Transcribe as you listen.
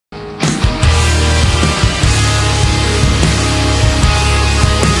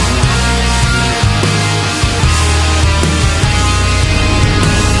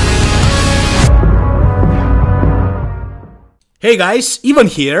Hey guys, Ivan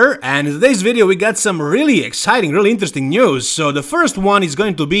here, and in today's video we got some really exciting, really interesting news. So the first one is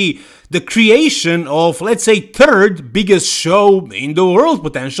going to be the creation of, let's say, third biggest show in the world,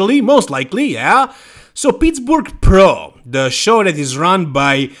 potentially, most likely, yeah? So Pittsburgh Pro, the show that is run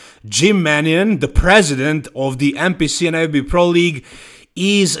by Jim Mannion, the president of the NPC and IFBB Pro League,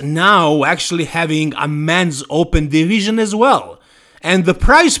 is now actually having a men's open division as well. And the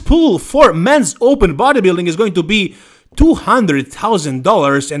prize pool for men's open bodybuilding is going to be $200,000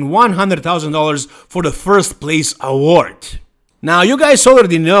 and $100,000 for the first place award. Now, you guys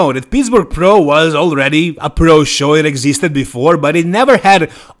already know that Pittsburgh Pro was already a pro show. It existed before, but it never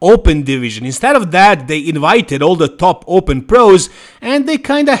had open division. Instead of that, they invited all the top open pros, and they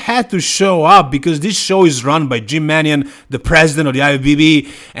kind of had to show up because this show is run by Jim Mannion, the president of the IFBB,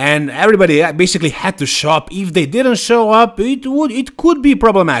 and everybody basically had to show up. If they didn't show up, it could be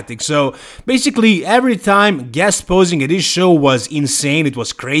problematic. So basically, every time guest posing at this show was insane. It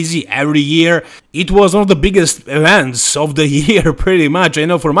was crazy every year. It was one of the biggest events of the year, pretty much. I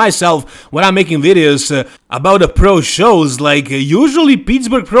know for myself, when I'm making videos about the pro shows, like usually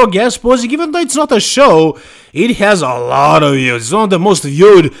Pittsburgh Pro guest posing, even though it's not a show, it has a lot of views. It's one of the most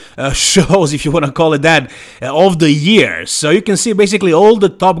viewed shows, if you want to call it that, of the year. So you can see basically all the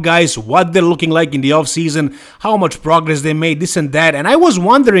top guys, what they're looking like in the off-season, how much progress they made, this and that. And I was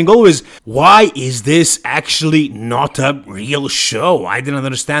wondering always, why is this actually not a real show? I didn't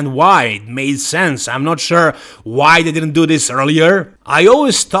understand why. It made sense. I'm not sure why they didn't do this earlier. I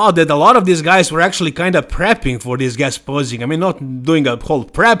always thought that a lot of these guys were actually kind of prepping for this guest posing. I mean, not doing a whole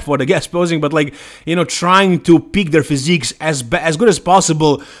prep for the guest posing, but like, you know, trying to peak their physiques as good as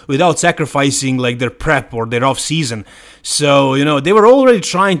possible without sacrificing like their prep or their off season. So, you know, they were already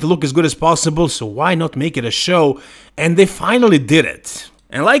trying to look as good as possible, so why not make it a show? And they finally did it.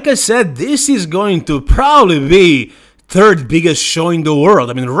 And like I said, this is going to probably be third biggest show in the world.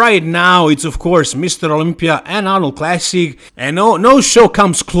 I mean, right now it's of course Mr. Olympia and Arnold Classic, and no show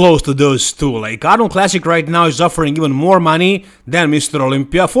comes close to those two. Like Arnold Classic right now is offering even more money than Mr.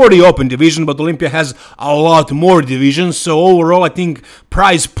 Olympia for the open division, but Olympia has a lot more divisions. So overall, I think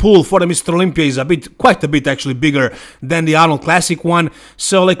prize pool for the Mr. Olympia is quite a bit actually bigger than the Arnold Classic one.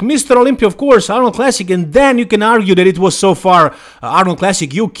 So like Mr. Olympia, of course, Arnold Classic, and then you can argue that it was so far Arnold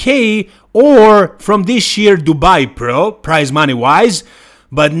Classic UK or from this year Dubai Pro, prize money wise.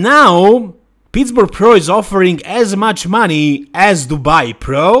 But now Pittsburgh Pro is offering as much money as Dubai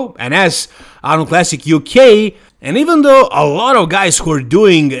Pro and as Arnold Classic UK. And even though a lot of guys who are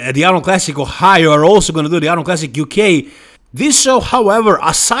doing the Arnold Classic Ohio are also going to do the Arnold Classic UK, this show, however,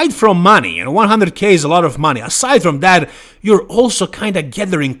 aside from money, and 100k is a lot of money, aside from that, you're also kind of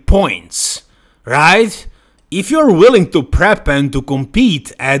gathering points, right? If you're willing to prep and to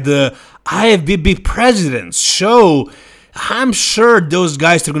compete at the IFBB President's show, I'm sure those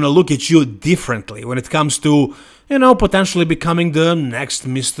guys are going to look at you differently when it comes to, you know, potentially becoming the next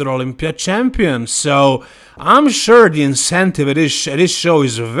Mr. Olympia champion. So I'm sure the incentive at this show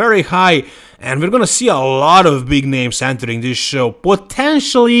is very high, and we're going to see a lot of big names entering this show.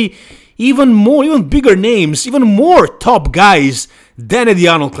 Potentially even bigger names, even more top guys than at the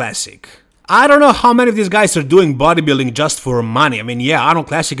Arnold Classic. I don't know how many of these guys are doing bodybuilding just for money. I mean, yeah, Arnold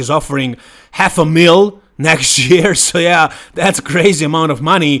Classic is offering $500,000 next year, so yeah, that's a crazy amount of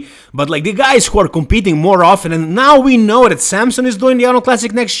money. But like the guys who are competing more often, and now we know that Samson is doing the Arnold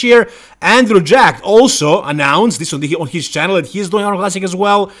Classic next year. Andrew Jack also announced this on his channel that he's doing Arnold Classic as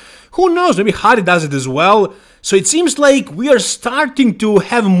well. Who knows, maybe Hardy does it as well. So it seems like we are starting to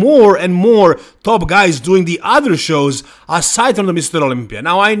have more and more top guys doing the other shows aside from the Mr. Olympia.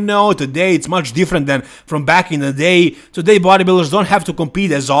 Now I know today it's much different than from back in the day. Today bodybuilders don't have to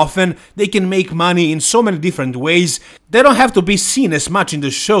compete as often. They can make money in so many different ways. They don't have to be seen as much in the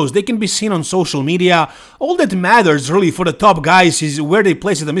shows. They can be seen on social media. All that matters really for the top guys is where they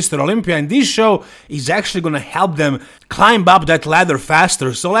place at the Mr. Olympia, and this show is actually going to help them climb up that ladder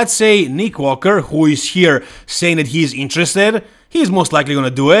faster. So let's say Nick Walker, who is here saying that he's interested, he's most likely going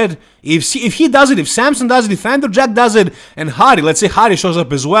to do it. If he does it, if Samson does it, if Andrew Jack does it, and Hardy, let's say Hardy shows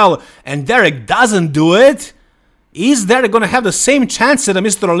up as well, and Derek doesn't do it, is Derek going to have the same chance at the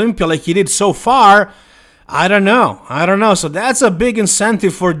Mr. Olympia like he did so far? I don't know. So that's a big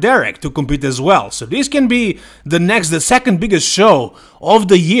incentive for Derek to compete as well. So this can be the second biggest show of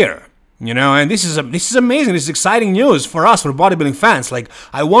the year. You know, and this is amazing. This is exciting news for us, for bodybuilding fans. Like,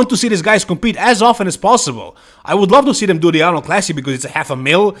 I want to see these guys compete as often as possible. I would love to see them do the Arnold Classic because it's a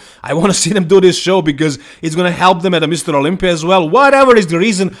 $500,000. I want to see them do this show because it's going to help them at the Mr. Olympia as well. Whatever is the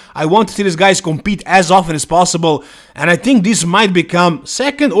reason, I want to see these guys compete as often as possible. And I think this might become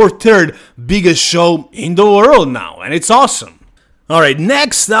second or third biggest show in the world now. And it's awesome. Alright,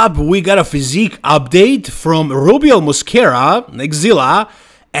 next up we got a physique update from Rubio Mosquera, Neckzilla,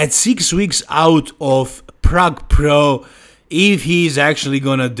 at 6 weeks out of Prague Pro, if he's actually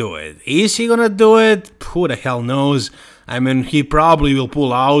gonna do it. Is he gonna do it? Who the hell knows? I mean, he probably will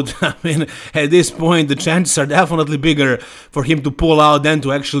pull out. I mean, at this point, the chances are definitely bigger for him to pull out than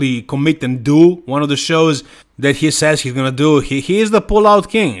to actually commit and do one of the shows that he says he's gonna do. He is the pull-out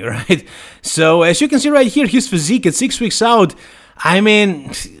king, right? So, as you can see right here, his physique at 6 weeks out, I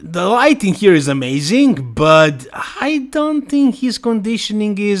mean, the lighting here is amazing, but I don't think his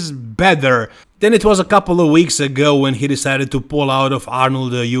conditioning is better than it was a couple of weeks ago when he decided to pull out of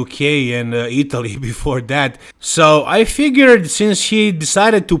Arnold UK and Italy before that. So I figured since he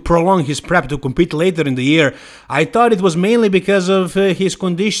decided to prolong his prep to compete later in the year, I thought it was mainly because of his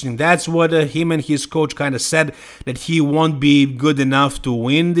conditioning. That's what him and his coach kind of said, that he won't be good enough to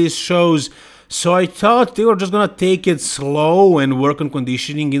win these shows. So I thought they were just gonna take it slow and work on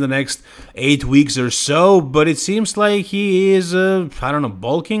conditioning in the next 8 weeks or so, but it seems like he is, I don't know,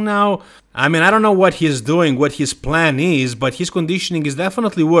 bulking now? I mean, I don't know what he's doing, what his plan is, but his conditioning is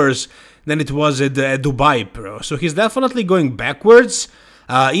definitely worse than it was at Dubai Pro. So he's definitely going backwards.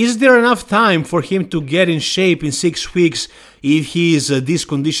 Is there enough time for him to get in shape in 6 weeks if he is this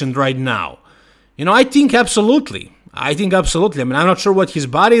conditioned right now? You know, I think absolutely. I mean, I'm not sure what his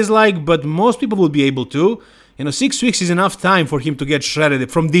body is like, but most people will be able to. You know, 6 weeks is enough time for him to get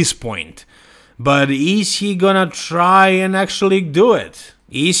shredded from this point. But is he gonna try and actually do it?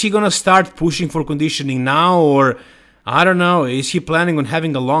 Is he gonna start pushing for conditioning now, or I don't know, is he planning on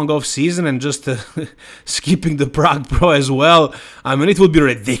having a long off season and just skipping the Prague Pro as well? I mean, it would be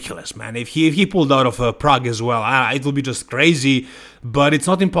ridiculous, man. If he pulled out of Prague as well, it would be just crazy. But it's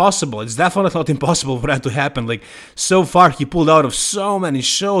not impossible. It's definitely not impossible for that to happen. Like, so far he pulled out of so many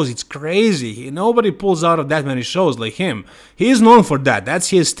shows. It's crazy. Nobody pulls out of that many shows like him. He is known for that. That's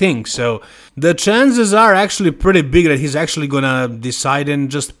his thing. So the chances are actually pretty big that he's actually gonna decide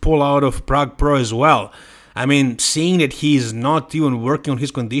and just pull out of Prague Pro as well. I mean, seeing that he's not even working on his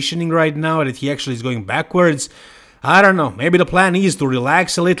conditioning right now, that he actually is going backwards, I don't know, maybe the plan is to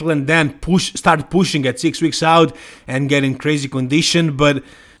relax a little and then start pushing at 6 weeks out and get in crazy condition, but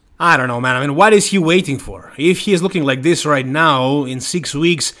I don't know, man. I mean, what is he waiting for? If he is looking like this right now, in 6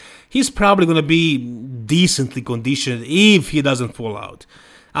 weeks, he's probably going to be decently conditioned if he doesn't pull out.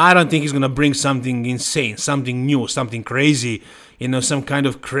 I don't think he's going to bring something insane, something new, something crazy, you know, some kind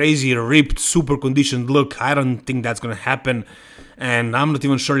of crazy, ripped, super conditioned look. I don't think that's going to happen, and I'm not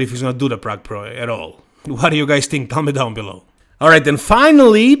even sure if he's going to do the Prague Pro at all. What do you guys think? Tell me down below. Alright, and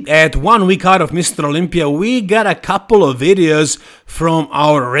finally, at 1 week out of Mr. Olympia, we got a couple of videos from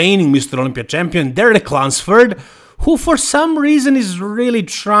our reigning Mr. Olympia champion, Derek Lunsford, who for some reason is really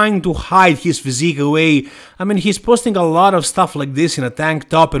trying to hide his physique away. I mean, he's posting a lot of stuff like this in a tank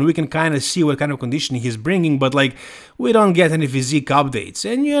top, and we can kind of see what kind of conditioning he's bringing, but like, we don't get any physique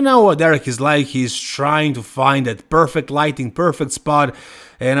updates. And you know what Derek is like, he's trying to find that perfect lighting, perfect spot.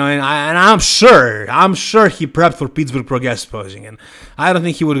 You know, and I'm sure he prepped for Pittsburgh Pro guest posing, and I don't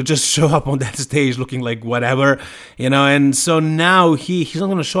think he would just show up on that stage looking like whatever, you know, and so now he's not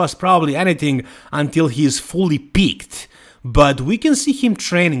going to show us probably anything until he's fully peaked. But we can see him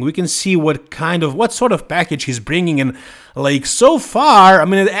training, we can see what sort of package he's bringing, and like so far, I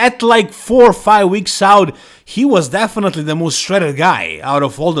mean, at like 4 or 5 weeks out, he was definitely the most shredded guy out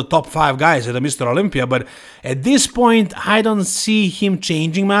of all the top 5 guys at the Mr. Olympia, but at this point, I don't see him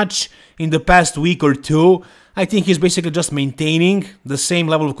changing much in the past week or two. I think he's basically just maintaining the same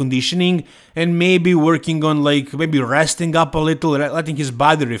level of conditioning and maybe working on like maybe resting up a little, letting his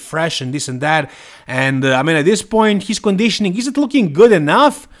body refresh and this and that. And I mean, at this point, his conditioning, is it looking good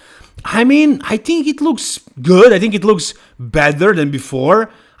enough? I mean, I think it looks good. I think it looks better than before.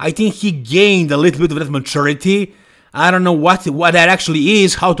 I think he gained a little bit of that maturity. I don't know what that actually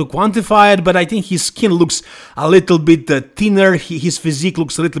is, how to quantify it, but I think his skin looks a little bit thinner, his physique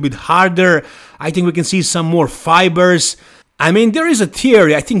looks a little bit harder. I think we can see some more fibers. I mean, there is a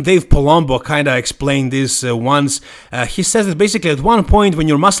theory, I think Dave Palumbo kind of explained this once. He says that basically at one point when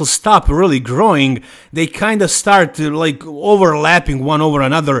your muscles stop really growing, they kind of start like overlapping one over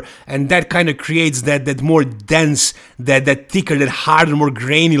another, and that kind of creates that more dense, that thicker, that harder, more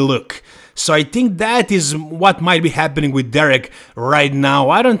grainy look. So I think that is what might be happening with Derek right now.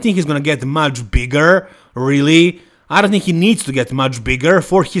 I don't think he's gonna get much bigger, really. I don't think he needs to get much bigger.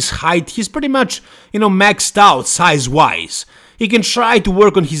 For his height, he's pretty much, you know, maxed out size-wise. He can try to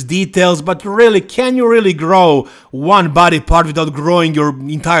work on his details, but really, can you really grow one body part without growing your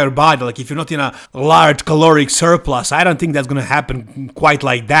entire body? Like if you're not in a large caloric surplus, I don't think that's gonna happen quite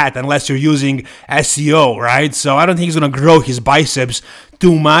like that unless you're using SEO, right? So I don't think he's gonna grow his biceps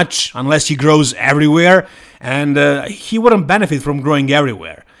too much unless he grows everywhere, and he wouldn't benefit from growing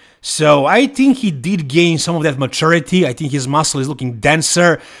everywhere. So I think he did gain some of that maturity. I think his muscle is looking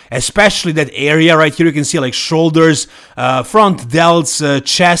denser, especially that area right here. You can see like shoulders, front delts,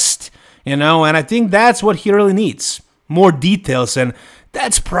 chest, you know, and I think that's what he really needs. More details, and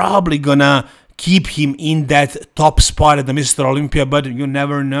that's probably gonna keep him in that top spot at the Mr. Olympia, but you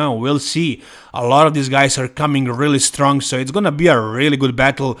never know. We'll see. A lot of these guys are coming really strong, so it's gonna be a really good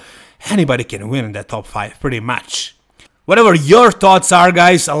battle. Anybody can win in that top 5, pretty much. Whatever your thoughts are,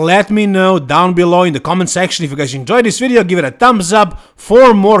 guys, let me know down below in the comment section. If you guys enjoyed this video, give it a thumbs up.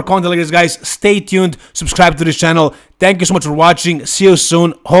 For more content like this, guys, stay tuned, subscribe to this channel. Thank you so much for watching. See you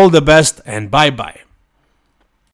soon. All the best, and bye-bye.